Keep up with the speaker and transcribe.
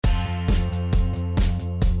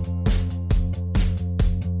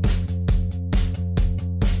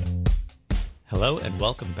Hello and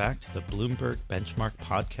welcome back to the Bloomberg Benchmark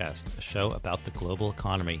podcast, a show about the global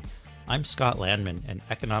economy. I'm Scott Lanman, an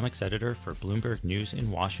economics editor for Bloomberg News in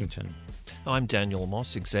Washington. I'm Daniel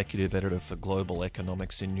Moss, executive editor for Global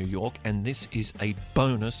Economics in New York, and this is a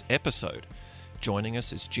bonus episode. Joining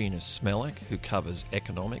us is Jeanna Smialek, who covers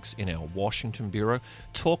economics in our Washington bureau,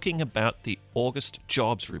 talking about the August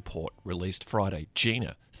jobs report released Friday.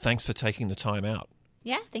 Jeanna, thanks for taking the time out.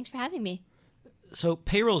 Yeah, thanks for having me. So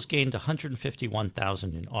payrolls gained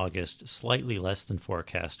 151,000 in August, slightly less than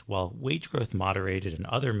forecast, while wage growth moderated and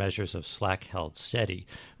other measures of slack held steady.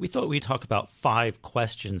 We thought we'd talk about 5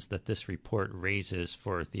 questions that this report raises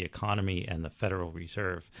for the economy and the Federal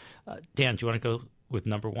Reserve. Dan, do you want to go with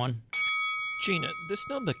number 1? Jeanna, this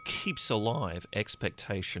number keeps alive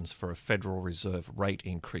expectations for a Federal Reserve rate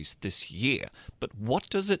increase this year. But what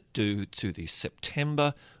does it do to the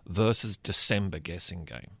September versus December guessing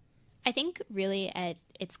game? I think really at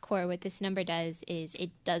its core what this number does is it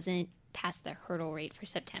doesn't pass the hurdle rate for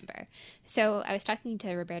September. So I was talking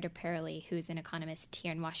to Roberto Perrelli, who's an economist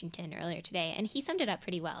here in Washington earlier today, and he summed it up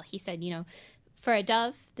pretty well. He said, for a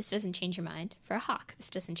dove, this doesn't change your mind. For a hawk, this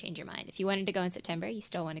doesn't change your mind. If you wanted to go in September, you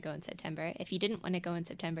still want to go in September. If you didn't want to go in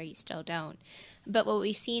September, you still don't. But what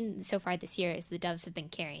we've seen so far this year is the doves have been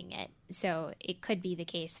carrying it. So it could be the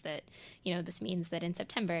case that, this means that in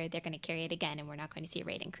September, they're going to carry it again and we're not going to see a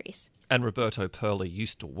rate increase. And Roberto Perrelli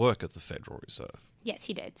used to work at the Federal Reserve. Yes,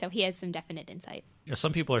 he did. So he has some definite insight.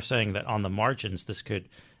 Some people are saying that on the margins, this could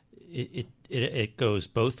It goes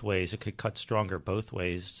both ways. It could cut stronger both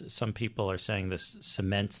ways. Some people are saying this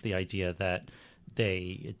cements the idea that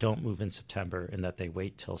they don't move in September and that they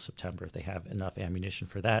wait till September if they have enough ammunition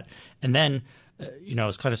for that. And then, I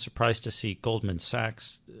was kind of surprised to see Goldman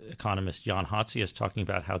Sachs economist Jan Hatzius talking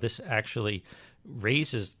about how this actually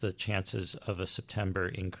raises the chances of a September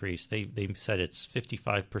increase. They said it's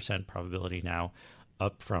 55% probability now,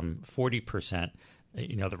 up from 40%.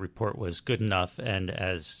 The report was good enough. And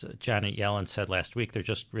as Janet Yellen said last week, they're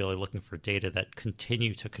just really looking for data that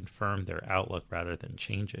continue to confirm their outlook rather than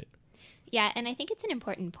change it. Yeah, and I think it's an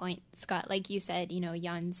important point, Scott. Like you said,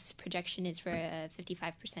 Jan's projection is for a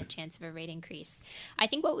 55% chance of a rate increase. I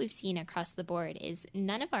think what we've seen across the board is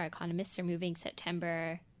none of our economists are moving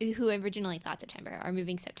September, who originally thought September, are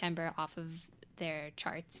moving September off of their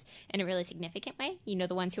charts in a really significant way.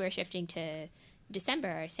 The ones who are shifting to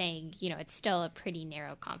December are saying, it's still a pretty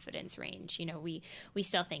narrow confidence range. We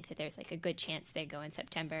still think that there's like a good chance they go in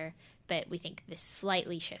September, but we think this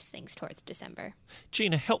slightly shifts things towards December.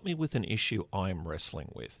 Jeanna, help me with an issue I'm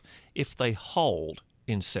wrestling with. If they hold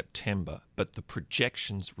in September, but the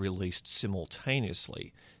projections released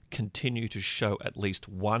simultaneously continue to show at least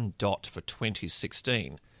one dot for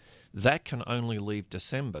 2016, that can only leave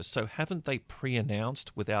December. So haven't they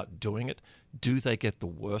pre-announced without doing it? Do they get the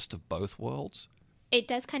worst of both worlds? It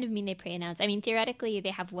does kind of mean they pre-announce. I mean, theoretically,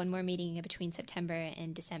 they have one more meeting between September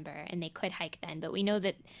and December, and they could hike then. But we know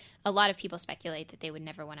that a lot of people speculate that they would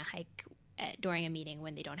never want to hike during a meeting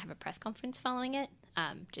when they don't have a press conference following it,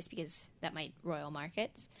 just because that might roil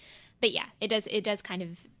markets. But yeah, it does kind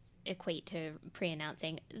of equate to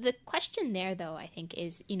pre-announcing. The question there, though, I think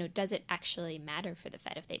is, does it actually matter for the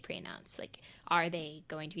Fed if they pre-announce? Like, are they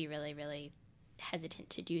going to be really, really hesitant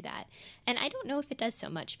to do that? And I don't know if it does so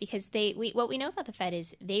much because what we know about the Fed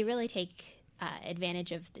is they really take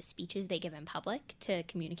advantage of the speeches they give in public to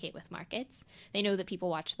communicate with markets. They know that people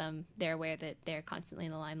watch them. They're aware that they're constantly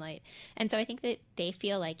in the limelight. And so I think that they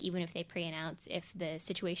feel like even if they pre-announce, if the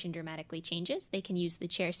situation dramatically changes, they can use the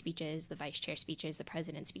chair speeches, the vice chair speeches, the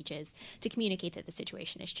president's speeches to communicate that the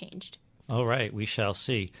situation has changed. All right, we shall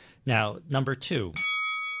see. Now, number 2.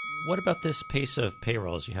 What about this pace of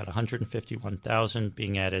payrolls? You had 151,000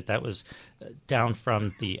 being added. That was down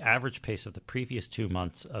from the average pace of the previous 2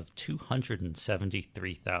 months of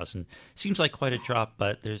 273,000. Seems like quite a drop,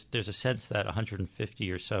 but there's a sense that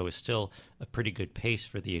 150 or so is still a pretty good pace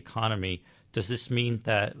for the economy. Does this mean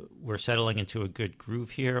that we're settling into a good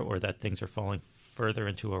groove here or that things are falling further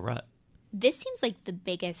into a rut? This seems like the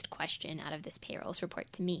biggest question out of this payrolls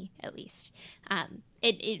report, to me, at least.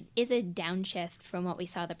 It is a downshift from what we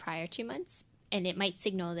saw the prior 2 months, and it might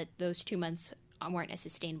signal that those 2 months weren't a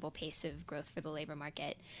sustainable pace of growth for the labor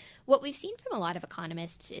market. What we've seen from a lot of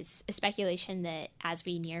economists is a speculation that as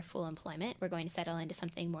we near full employment, we're going to settle into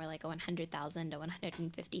something more like a 100,000 to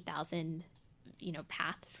 150,000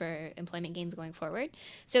 path for employment gains going forward.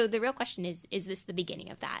 So the real question is this the beginning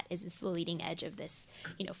of that? Is this the leading edge of this,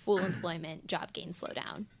 full employment job gain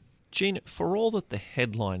slowdown? Jeanna, for all that the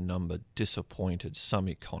headline number disappointed some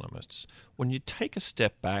economists, when you take a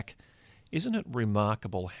step back, isn't it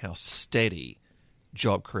remarkable how steady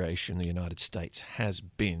job creation in the United States has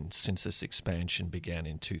been since this expansion began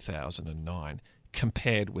in 2009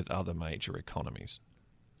 compared with other major economies?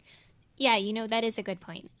 Yeah, that is a good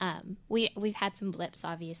point. We've had some blips,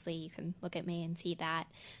 obviously. You can look at May and see that.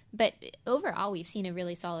 But overall, we've seen a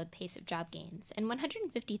really solid pace of job gains. And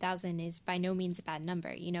 150,000 is by no means a bad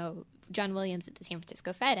number. John Williams at the San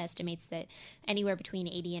Francisco Fed estimates that anywhere between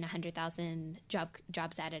 80 and 100,000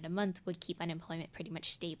 jobs added a month would keep unemployment pretty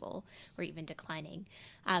much stable or even declining.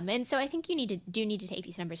 And so I think you do need to take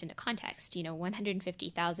these numbers into context.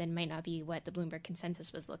 150,000 might not be what the Bloomberg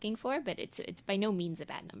consensus was looking for, but it's by no means a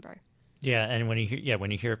bad number. Yeah, and when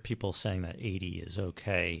you hear people saying that 80 is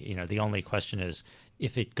okay, the only question is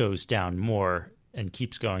if it goes down more and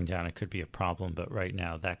keeps going down, it could be a problem. But right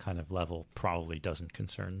now, that kind of level probably doesn't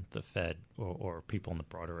concern the Fed or people in the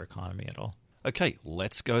broader economy at all. Okay,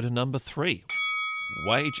 let's go to number 3,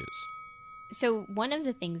 wages. So one of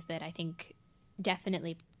the things that I think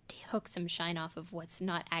definitely took some shine off of what's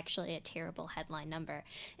not actually a terrible headline number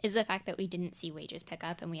is the fact that we didn't see wages pick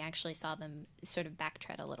up and we actually saw them sort of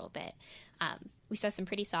backtrack a little bit. We saw some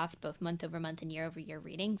pretty soft both month over month and year over year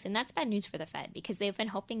readings, and that's bad news for the Fed because they've been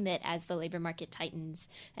hoping that as the labor market tightens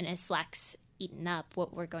and as slack's eaten up,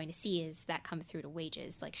 what we're going to see is that come through to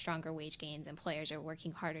wages, like stronger wage gains. Employers are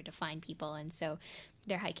working harder to find people, and so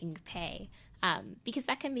they're hiking pay. Because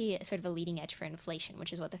that can be sort of a leading edge for inflation,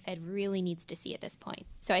 which is what the Fed really needs to see at this point.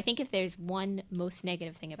 So I think if there's one most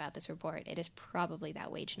negative thing about this report, it is probably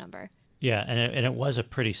that wage number. Yeah, and it was a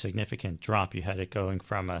pretty significant drop. You had it going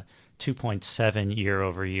from a 2.7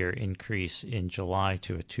 year-over-year increase in July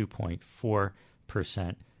to a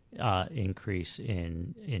 2.4% increase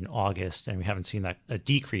in August, and we haven't seen a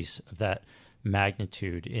decrease of that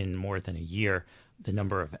magnitude in more than a year. The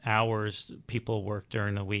number of hours people work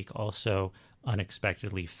during the week also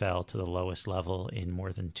unexpectedly fell to the lowest level in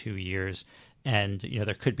more than 2 years. And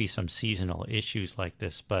there could be some seasonal issues like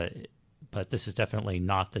this, but this is definitely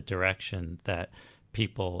not the direction that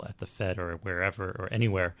people at the Fed or wherever or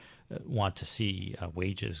anywhere want to see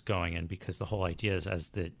wages going in, because the whole idea is as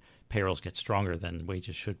the payrolls get stronger, then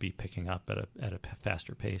wages should be picking up at a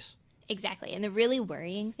faster pace. Exactly. And the really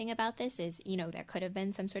worrying thing about this is, there could have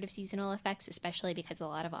been some sort of seasonal effects, especially because a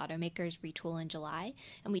lot of automakers retool in July,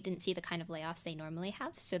 and we didn't see the kind of layoffs they normally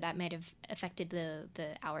have. So that might have affected the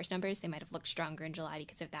hours numbers. They might have looked stronger in July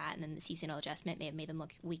because of that, and then the seasonal adjustment may have made them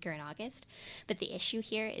look weaker in August. But the issue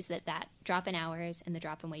here is that drop in hours and the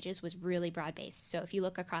drop in wages was really broad-based. So if you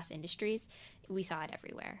look across industries, we saw it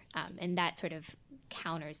everywhere. And that sort of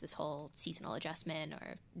counters this whole seasonal adjustment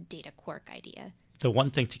or data quirk idea. The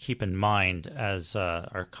one thing to keep in mind, as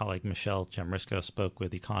our colleague Michelle Jamrisco spoke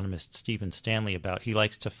with economist Stephen Stanley about, he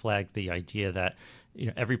likes to flag the idea that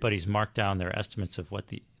everybody's marked down their estimates of what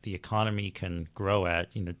the economy can grow at,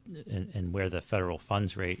 and where the federal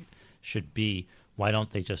funds rate should be. Why don't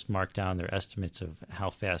they just mark down their estimates of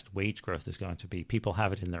how fast wage growth is going to be? People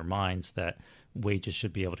have it in their minds that wages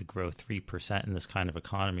should be able to grow 3% in this kind of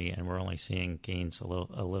economy, and we're only seeing gains a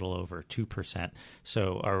little over 2%.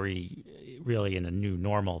 So are we really in a new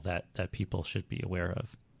normal that people should be aware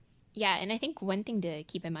of? Yeah, and I think one thing to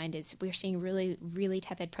keep in mind is we're seeing really, really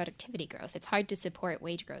tepid productivity growth. It's hard to support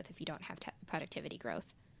wage growth if you don't have productivity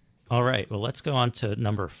growth. All right, well, let's go on to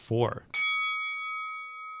number 4.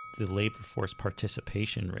 The labor force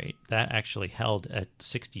participation rate. That actually held at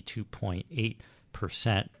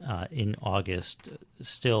 62.8% in August.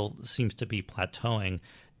 Still seems to be plateauing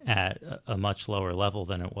at a much lower level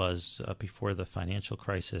than it was before the financial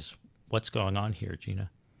crisis. What's going on here,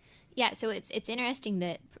 Jeanna? Yeah, so it's interesting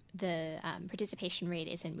that the participation rate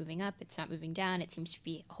isn't moving up. It's not moving down. It seems to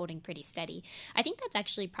be holding pretty steady. I think that's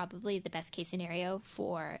actually probably the best case scenario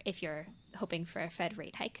for if you're hoping for a Fed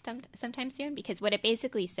rate hike sometime soon, because what it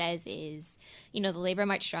basically says is, the labor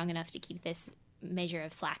market's strong enough to keep this measure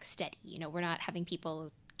of slack steady. We're not having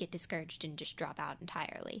people get discouraged and just drop out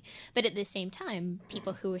entirely. But at the same time,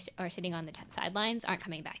 people who are sitting on the sidelines aren't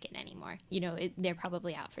coming back in anymore. They're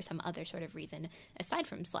probably out for some other sort of reason aside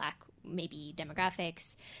from slack, maybe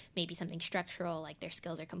demographics, maybe something structural, like their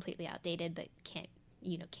skills are completely outdated but can't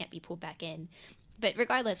be pulled back in. But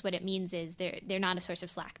regardless, what it means is they're not a source of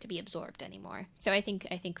slack to be absorbed anymore. So I think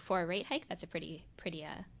for a rate hike, that's a pretty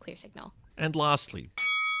clear signal. And lastly,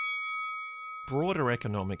 broader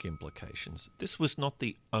economic implications. This was not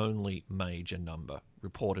the only major number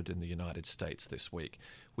reported in the United States this week.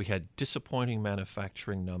 We had disappointing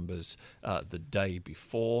manufacturing numbers the day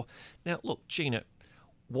before. Now, look, Jeanna,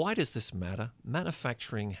 why does this matter?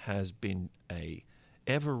 Manufacturing has been a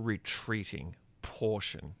ever-retreating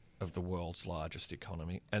portion of the world's largest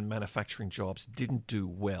economy, and manufacturing jobs didn't do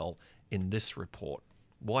well in this report.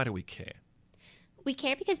 Why do we care? We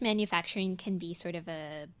care because manufacturing can be sort of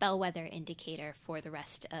a bellwether indicator for the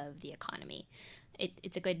rest of the economy.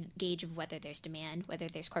 It's a good gauge of whether there's demand, whether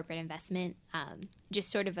there's corporate investment,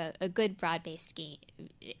 just sort of a good broad-based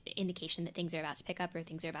indication that things are about to pick up or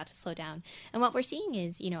things are about to slow down. And what we're seeing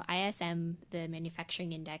is, ISM, the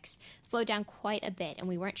manufacturing index, slowed down quite a bit. And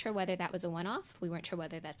we weren't sure whether that was a one-off. We weren't sure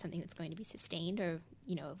whether that's something that's going to be sustained or,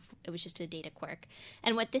 if it was just a data quirk.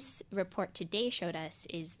 And what this report today showed us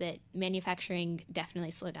is that manufacturing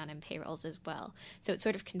definitely slowed down in payrolls as well. So it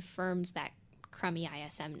sort of confirms that crummy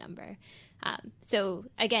ISM number. So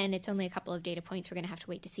again, it's only a couple of data points. We're going to have to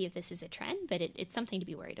wait to see if this is a trend, but it's something to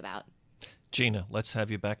be worried about. Jeanna, let's have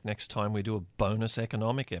you back next time we do a bonus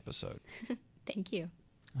economic episode. Thank you.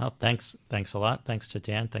 Well, thanks a lot. Thanks to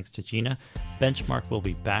Dan. Thanks to Jeanna. Benchmark will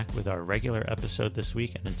be back with our regular episode this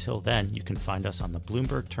week. And until then, you can find us on the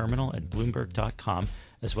Bloomberg terminal at Bloomberg.com,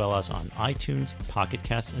 as well as on iTunes, Pocket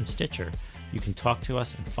Casts, and Stitcher. You can talk to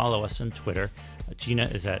us and follow us on Twitter. Jeanna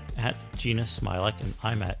is at Jeanna Smialek, and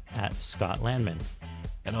I'm at Scott Lanman.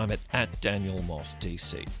 And I'm at Daniel Moss,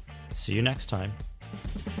 DC. See you next time.